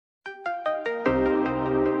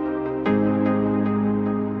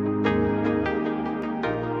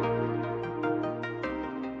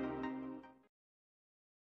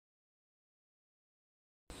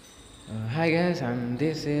Hi guys, and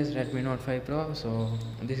this is Redmi Note 5 Pro. So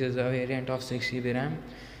this is a variant of 6 GB RAM.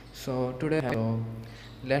 So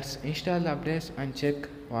let's install the updates and check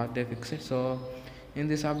what they fixed. So in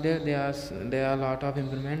this update there are a lot of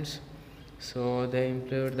improvements. So they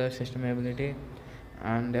improved the system ability,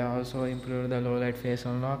 and they also improved the low light face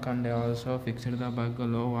unlock, and they also fixed the bug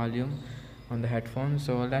low volume on the headphones.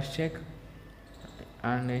 So let's check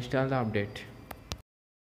and install the update.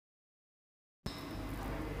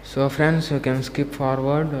 So friends, you can skip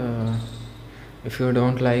forward if you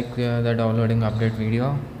don't like the downloading update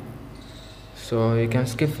video. So you can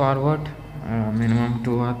skip forward minimum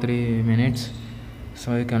 2 or 3 minutes,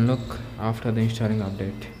 so you can look after the installing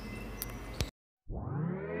update.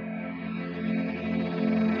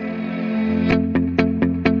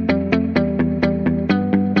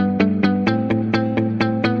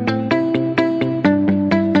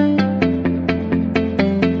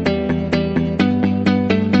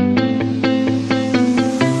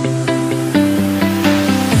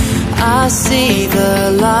 I see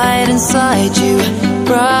the light inside you,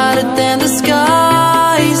 brighter than the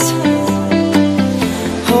skies.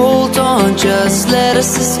 Hold on, just let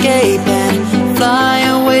us escape and fly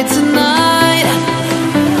away tonight.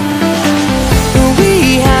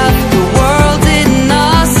 We have the world in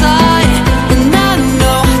our sight, and I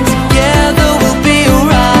know together we'll be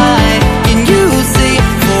alright. Can you see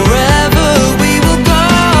forever we will go?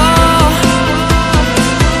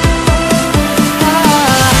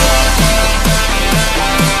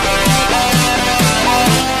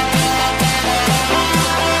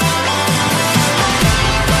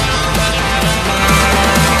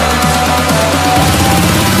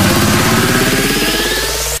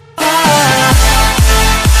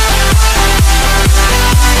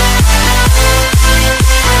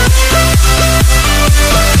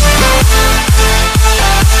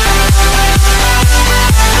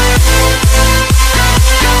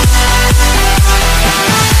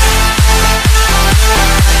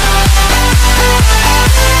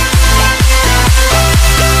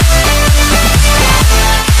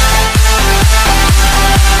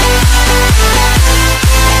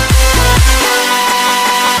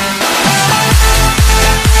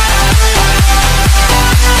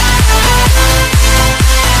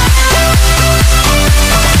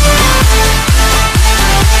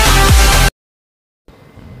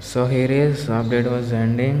 So here is update was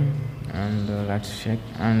ending, and let's check,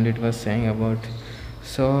 and it was saying about,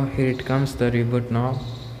 so here it comes the reboot now.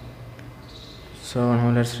 So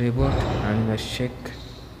now let's reboot and let's check.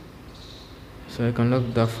 So you can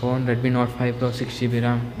look, the phone Redmi Note 5 Pro 6 GB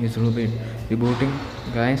RAM is rebooting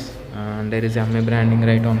guys, and there is MA branding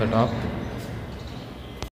right on the top.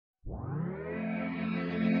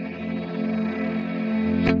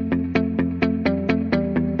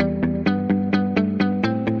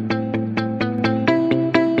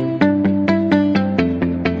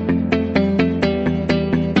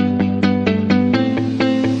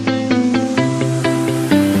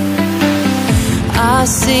 I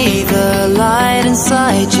see the light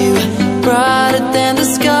inside you, brighter than the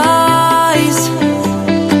skies.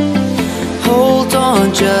 Hold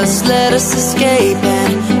on, just let us escape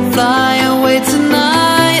and fly away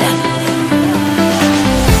tonight.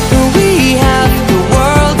 We have the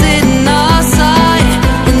world in our sight,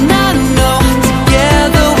 and I know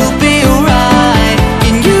together we'll be alright.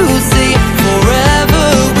 Can you see forever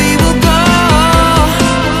we will go?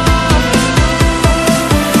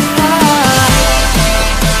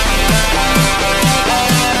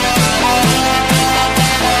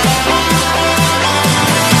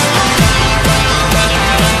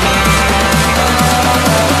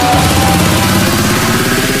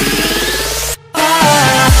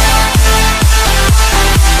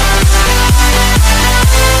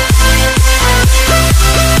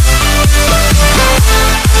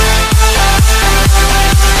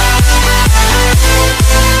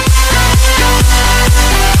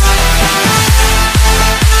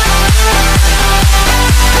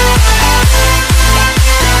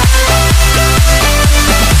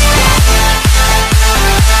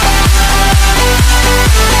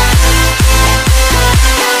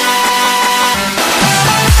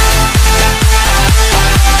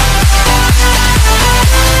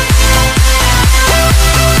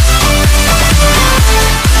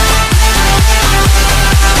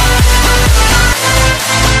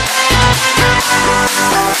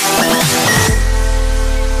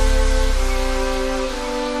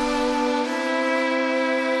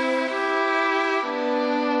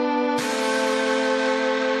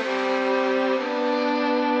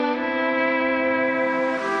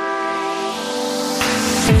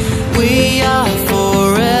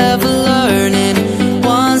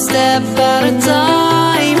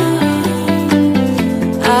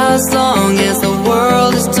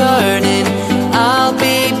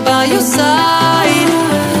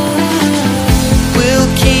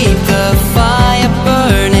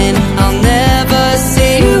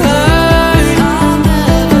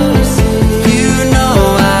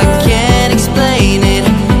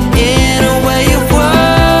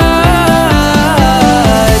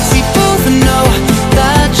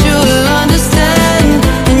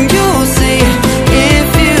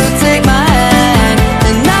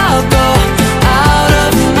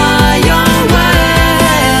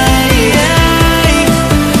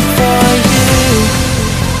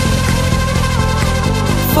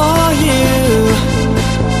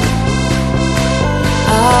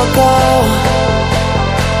 I'll go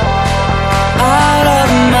out of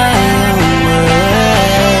my own way.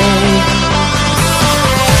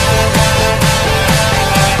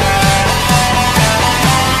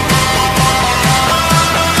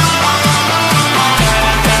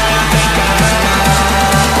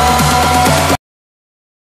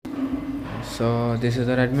 So this is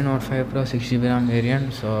the Redmi Note 5 Pro 6GB RAM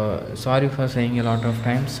variant. So sorry for saying a lot of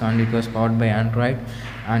times, and it was powered by Android,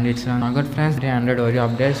 and it's an good friends 300 Oreo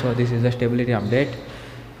update. So this is the stability update,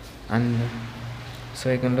 and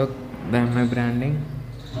so you can look the my branding.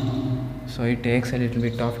 So it takes a little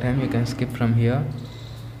bit of time. You can skip from here.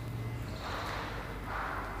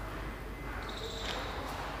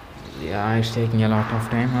 Yeah, it's taking a lot of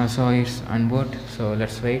time. So it's unboot. So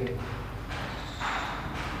let's wait.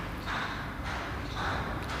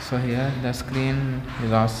 So here the screen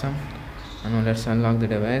is awesome, and now let's unlock the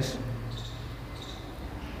device,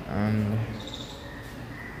 and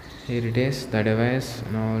here it is, the device.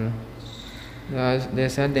 Now they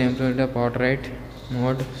said they improved the portrait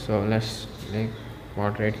mode, so let's like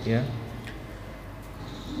portrait here.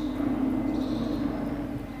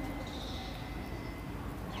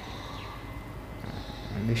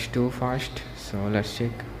 And it's too fast, so let's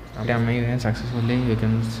check. MI successfully, you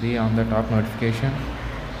can see on the top notification.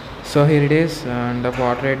 So here it is, and the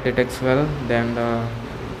portrait detects well, then the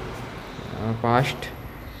past.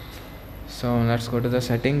 So let's go to the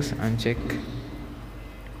settings and check.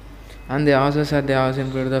 And they also said they also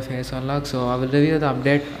improved the face unlock. So I will review the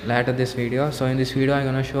update later this video. So in this video I'm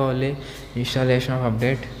gonna show only installation of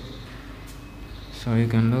update. So you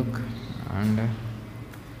can look, and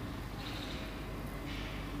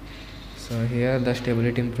so here the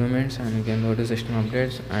stability improvements, and you can go to system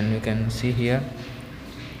updates, and you can see here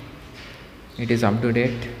it is up to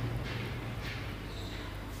date.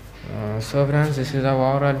 So friends, this is the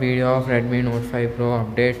overall video of Redmi Note 5 Pro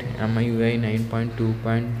update MIUI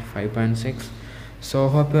 9.2.5.6. so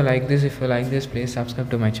hope you like this. If you like this, please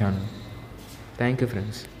subscribe to my channel. Thank you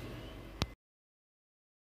friends.